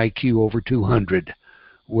has an IQ over 200.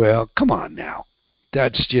 Well, come on now.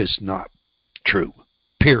 That's just not true.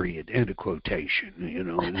 Period. End of quotation.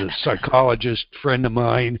 The psychologist friend of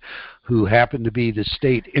mine who happened to be the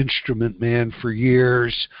state instrument man for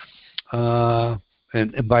years, and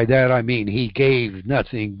by that I mean he gave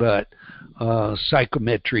nothing but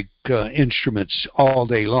psychometric instruments all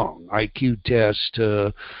day long, IQ tests,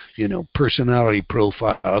 personality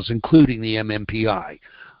profiles, including the MMPI.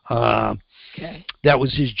 Okay. That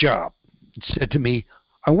was his job. He said to me,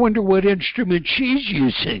 I wonder what instrument she's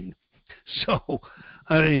using. So,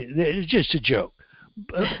 I mean, it's just a joke.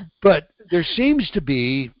 But there seems to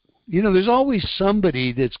be, there's always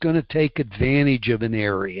somebody that's going to take advantage of an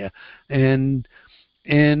area. And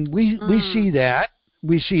we see that.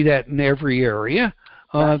 We see that in every area.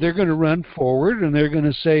 Right. They're going to run forward and they're going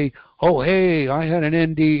to say, "Oh, hey, I had an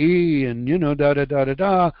NDE," and da da da da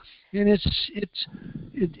da. And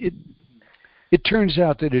it turns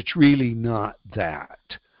out that it's really not that.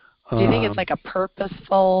 Do you think it's like a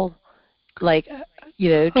purposeful, like,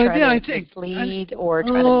 trying to mislead or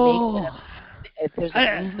trying to make them, if there's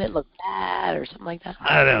a movement, look bad or something like that?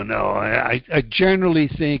 I don't know. I generally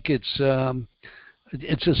think it's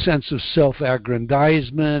a sense of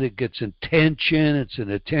self-aggrandizement. It gets attention. It's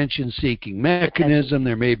an attention-seeking mechanism.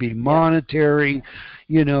 There may be monetary,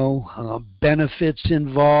 benefits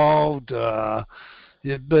involved.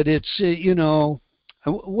 But it's,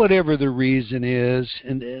 whatever the reason is,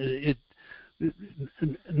 and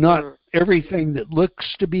not everything that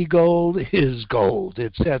looks to be gold is gold.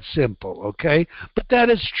 It's that simple, okay? But that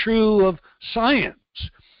is true of science.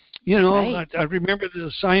 Right. I remember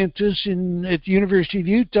the scientists at the University of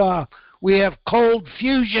Utah. We have cold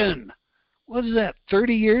fusion. What is that?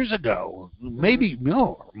 30 years ago, maybe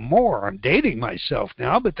more. I'm dating myself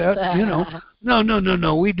now, but that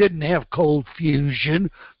no. We didn't have cold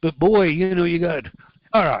fusion, but boy, you got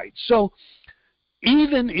all right. So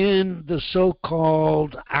even in the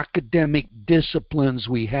so-called academic disciplines,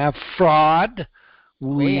 we have fraud,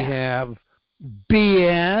 we have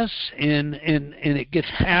BS, and it gets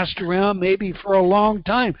passed around maybe for a long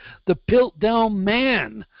time. The Piltdown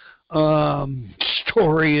Man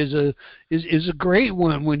story is a great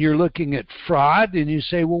one when you're looking at fraud and you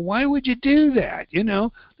say, well, why would you do that?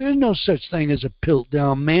 There's no such thing as a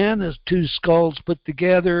Piltdown Man. There's two skulls put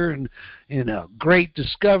together and a great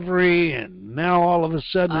discovery, and now all of a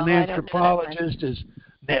sudden an anthropologist is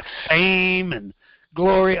net fame and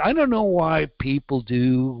glory. I don't know why people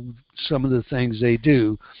do some of the things they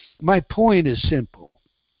do. My point is simple.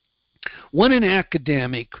 When an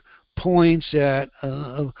academic points at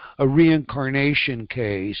a reincarnation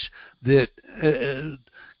case that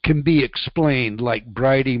can be explained, like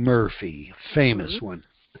Bridie Murphy, famous one,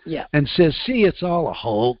 and says, see, it's all a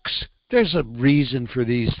hoax. There's a reason for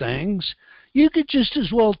these things. You could just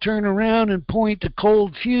as well turn around and point to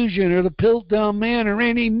cold fusion or the Piltdown Man or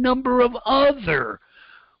any number of other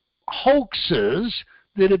hoaxes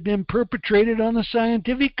that have been perpetrated on the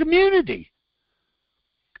scientific community.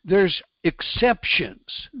 There's exceptions,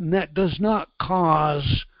 and that does not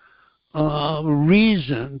cause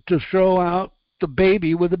reason to throw out the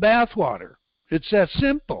baby with the bathwater. It's that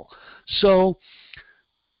simple. So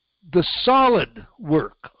the solid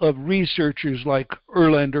work of researchers like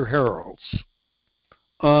Erlander Harolds,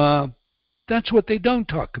 that's what they don't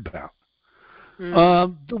talk about.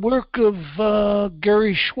 The work of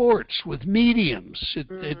Gary Schwartz with mediums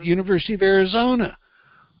at University of Arizona,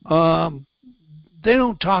 they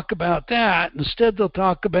don't talk about that. Instead, they'll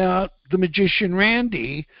talk about the magician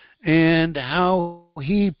Randy and how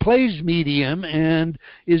he plays medium and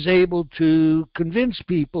is able to convince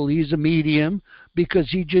people he's a medium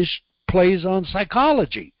because he just plays on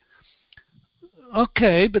psychology.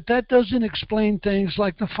 Okay, but that doesn't explain things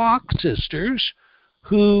like the Fox sisters,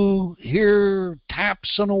 who hear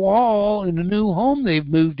taps on a wall in a new home they've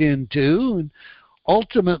moved into and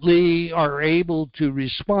ultimately are able to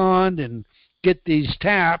respond and get these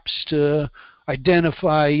taps to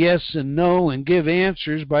identify yes and no and give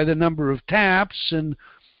answers by the number of taps. And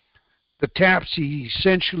the taps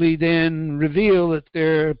essentially then reveal that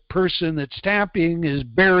the person that's tapping is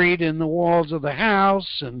buried in the walls of the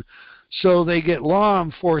house, and so they get law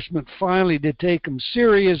enforcement finally to take them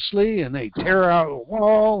seriously, and they tear out a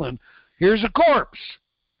wall, and here's a corpse.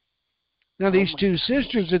 Now, these two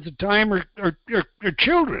sisters at the time are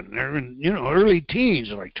children. They're in, early teens,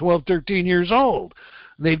 like 12, 13 years old.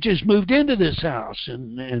 They've just moved into this house,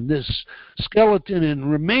 and this skeleton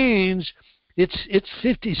and remains, it's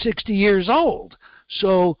 50, 60 years old.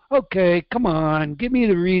 So, okay, come on, give me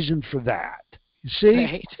the reason for that. You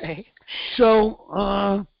see? Right.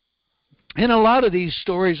 So, in a lot of these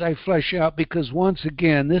stories I flesh out because, once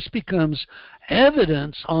again, this becomes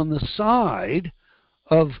evidence on the side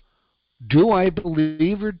of, do I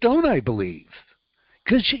believe or don't I believe?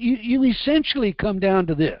 Because you essentially come down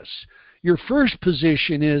to this. Your first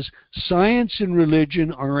position is science and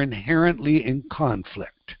religion are inherently in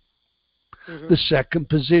conflict. Mm-hmm. The second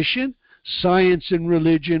position, science and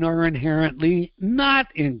religion are inherently not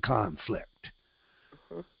in conflict.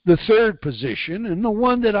 Mm-hmm. The third position, and the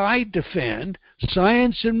one that I defend,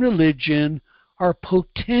 science and religion are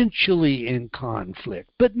potentially in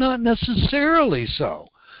conflict, but not necessarily so.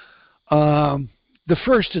 The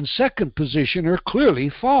first and second position are clearly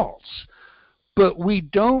false. But we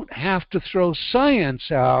don't have to throw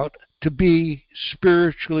science out to be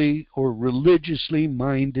spiritually or religiously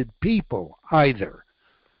minded people either.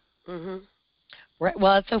 Mm-hmm. Right.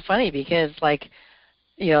 Well, it's so funny because,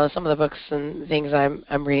 some of the books and things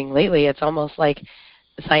I'm reading lately, it's almost like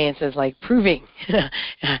science is like proving,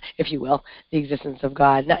 if you will, the existence of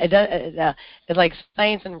God. It's like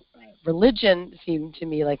science and religion seem to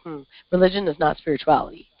me like religion is not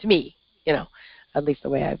spirituality to me, at least the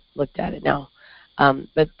way I've looked at it now.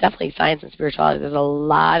 But definitely science and spirituality, there's a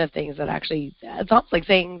lot of things that actually, it's almost like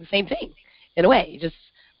saying the same thing in a way. Just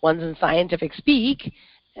one's in scientific speak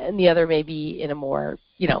and the other may be in a more,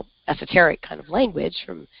 esoteric kind of language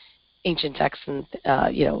from ancient texts and,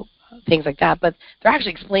 things like that. But they're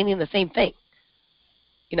actually explaining the same thing.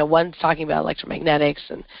 One's talking about electromagnetics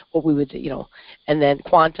and what we would, and then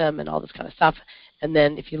quantum and all this kind of stuff. And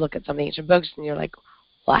then if you look at some of the ancient books and you're like,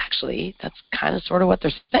 well, actually, that's kind of sort of what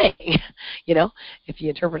they're saying, if you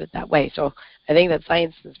interpret it that way. So I think that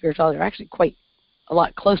science and spirituality are actually quite a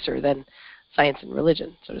lot closer than science and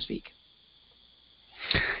religion, so to speak.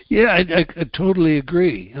 Yeah, I totally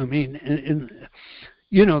agree. I mean,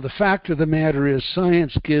 the fact of the matter is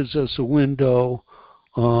science gives us a window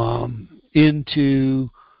into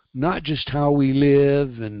not just how we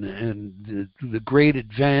live and the great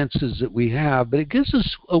advances that we have, but it gives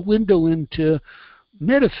us a window into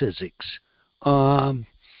metaphysics. The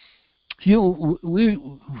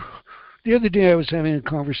other day I was having a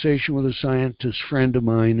conversation with a scientist friend of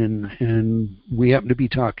mine, and we happened to be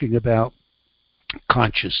talking about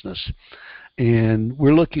consciousness, and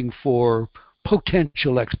we're looking for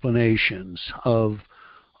potential explanations of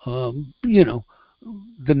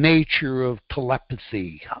the nature of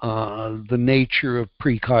telepathy, the nature of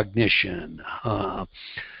precognition,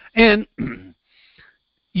 and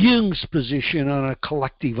Jung's position on a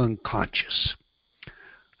collective unconscious.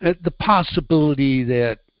 The possibility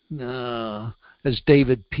that, as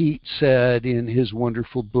David Pete said in his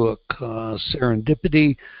wonderful book,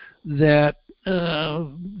 Serendipity, that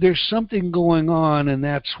there's something going on, and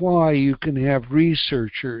that's why you can have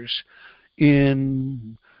researchers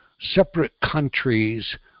in separate countries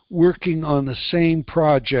working on the same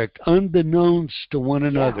project, unbeknownst to one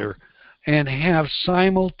another, and have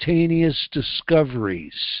simultaneous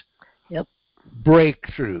discoveries,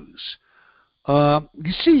 breakthroughs.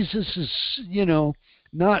 You see, this is,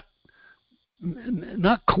 not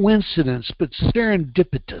coincidence, but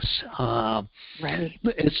serendipitous. Right.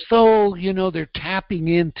 As though, they're tapping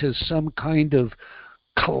into some kind of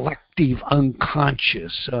collective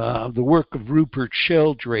unconscious. The work of Rupert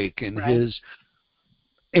Sheldrake and his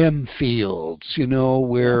M fields,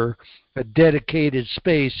 where a dedicated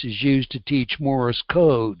space is used to teach Morse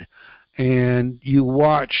code, and you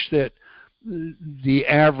watch that the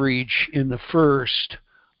average in the first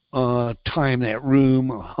time that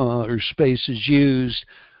room or space is used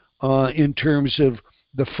in terms of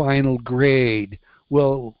the final grade.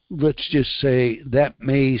 Well, let's just say that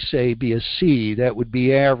may be a C. That would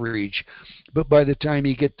be average. But by the time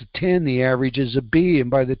you get to 10, the average is a B. And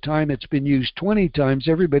by the time it's been used 20 times,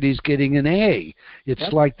 everybody's getting an A.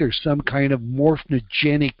 It's like there's some kind of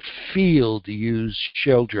morphogenic field, to use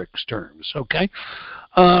Sheldrake's terms. Okay?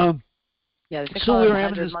 So we're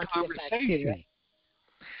having this conversation.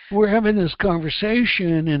 We're having this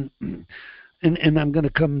conversation, and I'm going to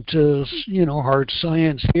come to, hard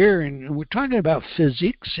science here, and we're talking about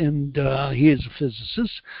physics, and he is a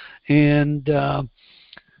physicist, And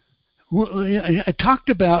I talked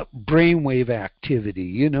about brainwave activity.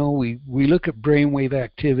 You know, we look at brainwave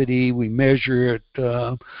activity, we measure it,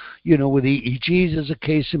 you know, with EEGs as a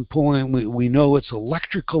case in point. We know it's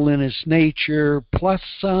electrical in its nature, plus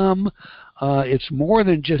some. It's more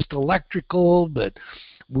than just electrical, but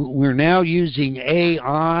we're now using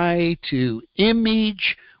AI to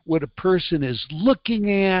image what a person is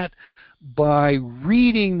looking at by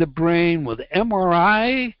reading the brain with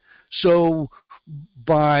MRI. So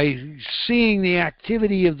by seeing the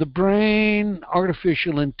activity of the brain,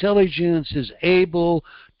 artificial intelligence is able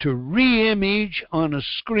to re-image on a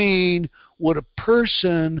screen what a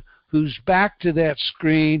person who's back to that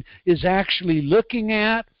screen is actually looking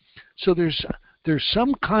at. So there's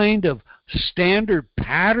some kind of standard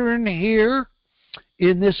pattern here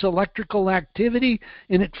in this electrical activity.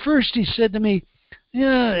 And at first he said to me,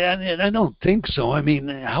 yeah, I don't think so. I mean,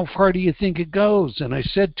 how far do you think it goes? And I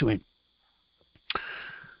said to him,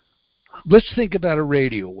 let's think about a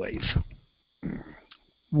radio wave.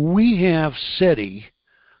 We have SETI,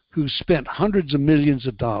 who spent hundreds of millions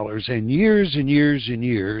of dollars and years and years and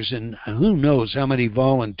years, and who knows how many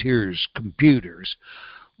volunteers, computers,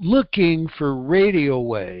 looking for radio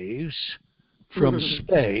waves from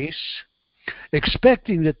space,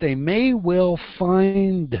 expecting that they may well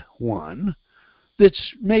find one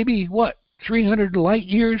that's maybe, 300 light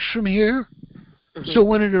years from here? So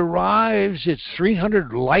when it arrives, it's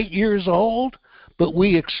 300 light years old, but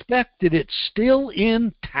we expect that it's still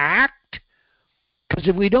intact? Because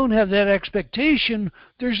if we don't have that expectation,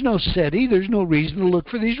 there's no SETI, there's no reason to look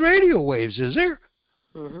for these radio waves, is there?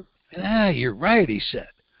 You're right, he said.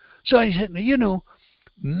 So I said, you know,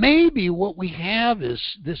 maybe what we have is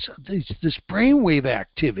this brainwave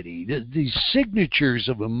activity, these signatures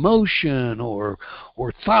of emotion or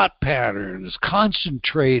thought patterns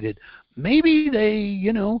concentrated. Maybe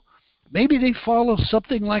they follow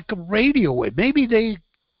something like a radio wave. Maybe they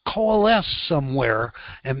coalesce somewhere,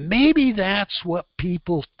 and maybe that's what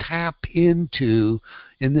people tap into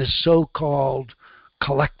in this so-called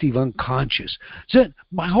collective unconscious. So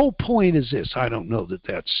my whole point is this. I don't know that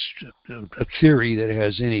that's a theory that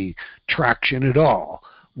has any traction at all.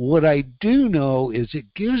 What I do know is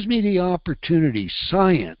it gives me the opportunity,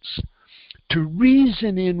 science, to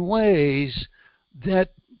reason in ways that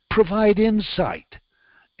provide insight.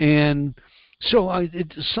 And so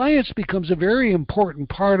science becomes a very important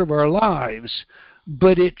part of our lives,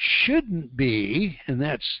 but it shouldn't be, and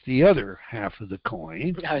that's the other half of the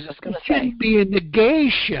coin, I was just going to it say, shouldn't be a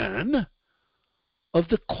negation of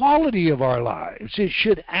the quality of our lives. It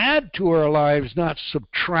should add to our lives, not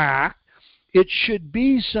subtract. It should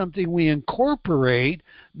be something we incorporate,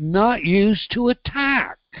 not use to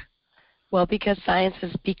attack. well, because science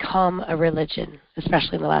has become a religion,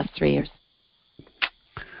 especially in the last 3 years.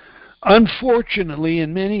 Unfortunately,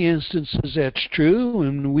 in many instances, that's true,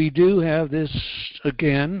 and we do have this,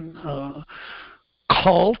 again,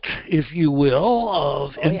 cult, if you will,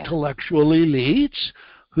 of intellectual elites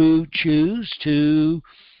who choose to,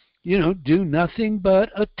 do nothing but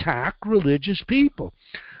attack religious people.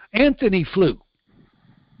 Anthony Flew.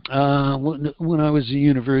 When I was at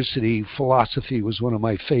university, philosophy was one of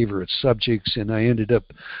my favorite subjects, and I ended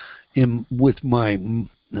up with my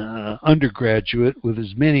undergraduate with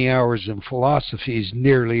as many hours in philosophy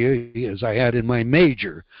nearly as I had in my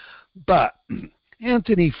major. But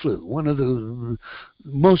Anthony Flew, one of the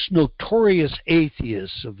most notorious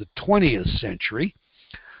atheists of the 20th century,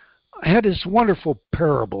 had this wonderful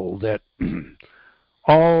parable that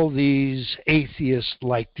all these atheists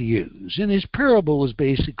like to use. And his parable was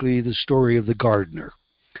basically the story of the gardener.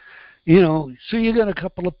 So you got a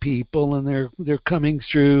couple of people, and they're coming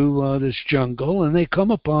through this jungle, and they come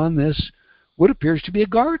upon this, what appears to be a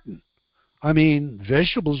garden. I mean,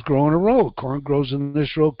 vegetables grow in a row. Corn grows in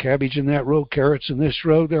this row, cabbage in that row, carrots in this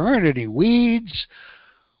row. There aren't any weeds.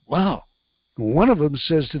 Wow. One of them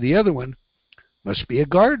says to the other one, must be a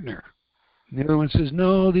gardener. And the other one says,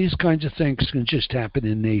 no, these kinds of things can just happen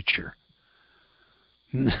in nature.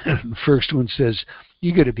 And the first one says,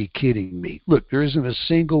 you got to be kidding me. Look, there isn't a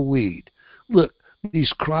single weed. Look,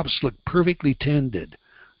 these crops look perfectly tended.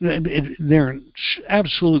 They're in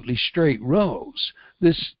absolutely straight rows.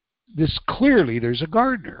 This clearly there's a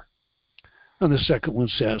gardener. And the second one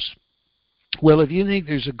says, well, if you think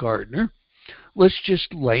there's a gardener, let's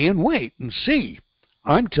just lay in wait and see.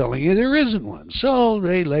 I'm telling you there isn't one. So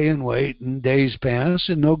they lay in wait, and days pass,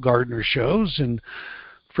 and no gardener shows, and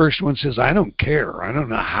first one says, I don't care. I don't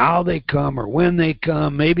know how they come or when they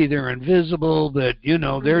come. Maybe they're invisible, but,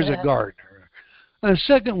 there's a gardener. And the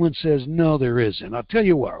second one says, no, there isn't. I'll tell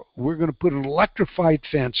you what, we're going to put an electrified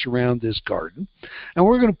fence around this garden, and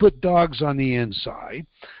we're going to put dogs on the inside,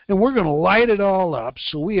 and we're going to light it all up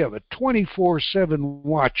so we have a 24/7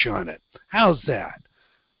 watch on it. How's that?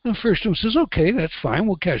 And the first one says, okay, that's fine.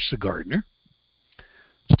 We'll catch the gardener.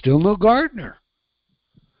 Still no gardener.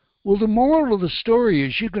 Well, the moral of the story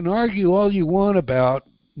is you can argue all you want about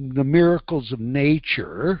the miracles of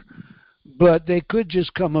nature, but they could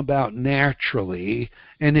just come about naturally.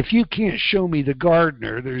 And if you can't show me the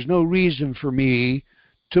gardener, there's no reason for me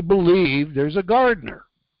to believe there's a gardener.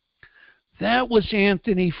 That was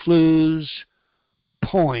Anthony Fleur's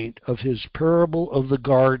point of his parable of the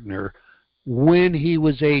gardener when he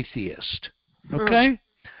was atheist. Okay?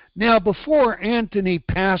 Now, before Anthony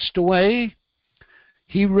passed away,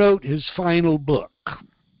 he wrote his final book.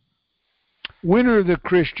 Winner of the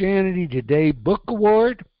Christianity Today Book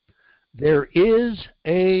Award, There Is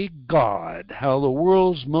a God, How the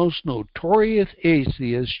World's Most Notorious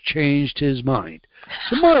Atheist Changed His Mind.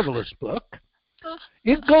 It's a marvelous book.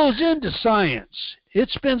 It goes into science. It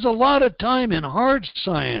spends a lot of time in hard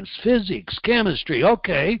science, physics, chemistry.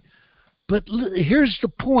 Okay, but here's the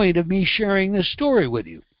point of me sharing this story with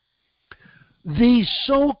you. These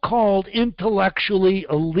so-called intellectually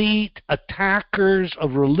elite attackers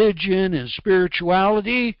of religion and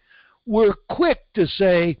spirituality were quick to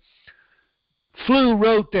say, Fleur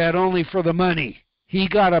wrote that only for the money. He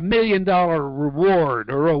got $1 million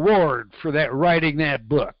reward or award for that writing that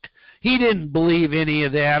book. He didn't believe any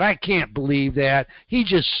of that. I can't believe that. He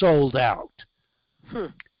just sold out.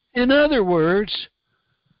 In other words,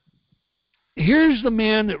 here's the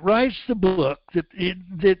man that writes the book that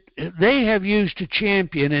they have used to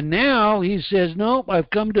champion, and now he says, nope, I've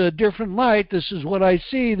come to a different light. This is what I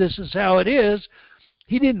see. This is how it is.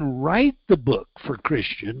 He didn't write the book for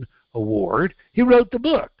Christian award. He wrote the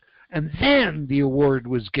book, and then the award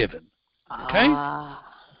was given. Okay?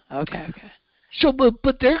 Okay. So,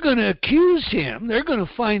 but they're going to accuse him. They're going to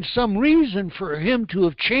find some reason for him to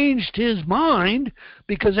have changed his mind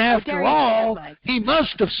because, after all, he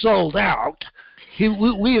must have sold out.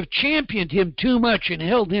 We have championed him too much and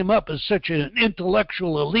held him up as such an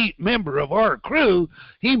intellectual elite member of our crew.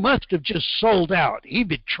 He must have just sold out. He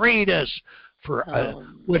betrayed us for,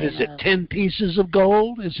 10 pieces of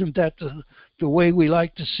gold? Isn't that the way we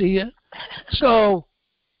like to see it? So,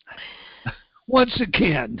 once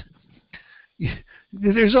again,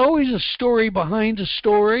 there's always a story behind a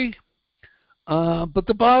story, but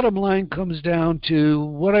the bottom line comes down to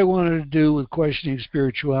what I wanted to do with questioning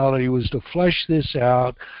spirituality was to flesh this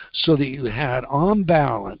out so that you had on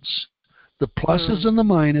balance the pluses and the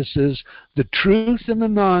minuses, the truth and the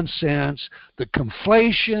nonsense, the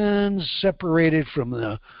conflations separated from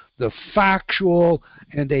the factual,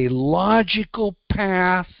 and a logical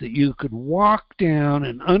path that you could walk down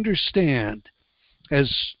and understand.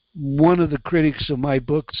 As one of the critics of my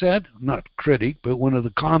book said, not critic, but one of the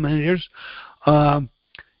commenters,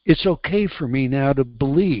 it's okay for me now to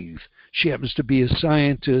believe. She happens to be a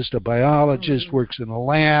scientist, a biologist, works in a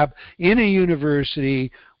lab, in a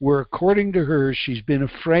university, where, according to her, she's been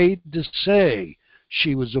afraid to say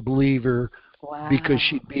she was a believer because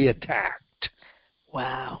she'd be attacked.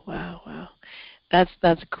 Wow.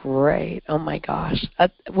 That's great. Oh, my gosh.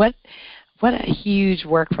 What a huge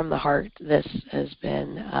work from the heart this has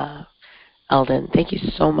been, Eldon. Thank you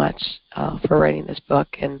so much for writing this book.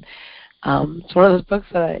 And it's one of those books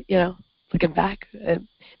that looking back, it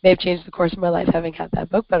may have changed the course of my life having had that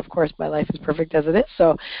book. But of course, my life is perfect as it is,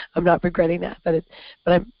 so I'm not regretting that. But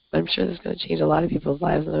I'm sure this is going to change a lot of people's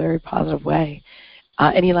lives in a very positive way.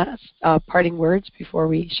 Any last parting words before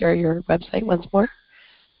we share your website once more?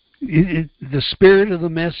 The spirit of the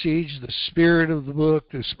message, the spirit of the book,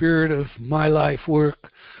 the spirit of my life work,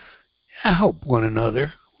 help one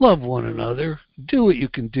another, love one another, do what you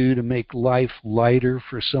can do to make life lighter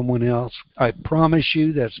for someone else. I promise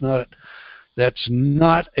you that's not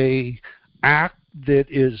a act that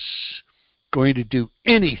is going to do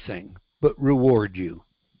anything but reward you.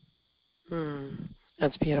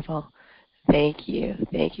 That's beautiful. Thank you,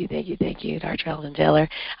 Dr. Eldon Taylor.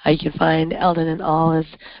 You can find Eldon and all his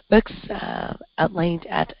books outlined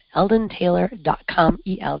at eldontaylor.com,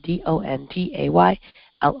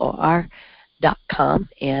 ELDONTAYLOR.com.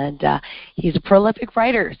 And he's a prolific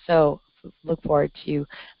writer, so look forward to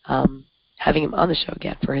having him on the show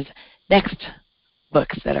again for his next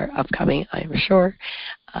books that are upcoming, I'm sure.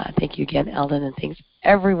 Thank you again, Eldon, and thanks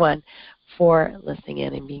everyone for listening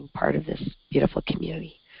in and being part of this beautiful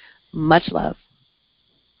community. Much love.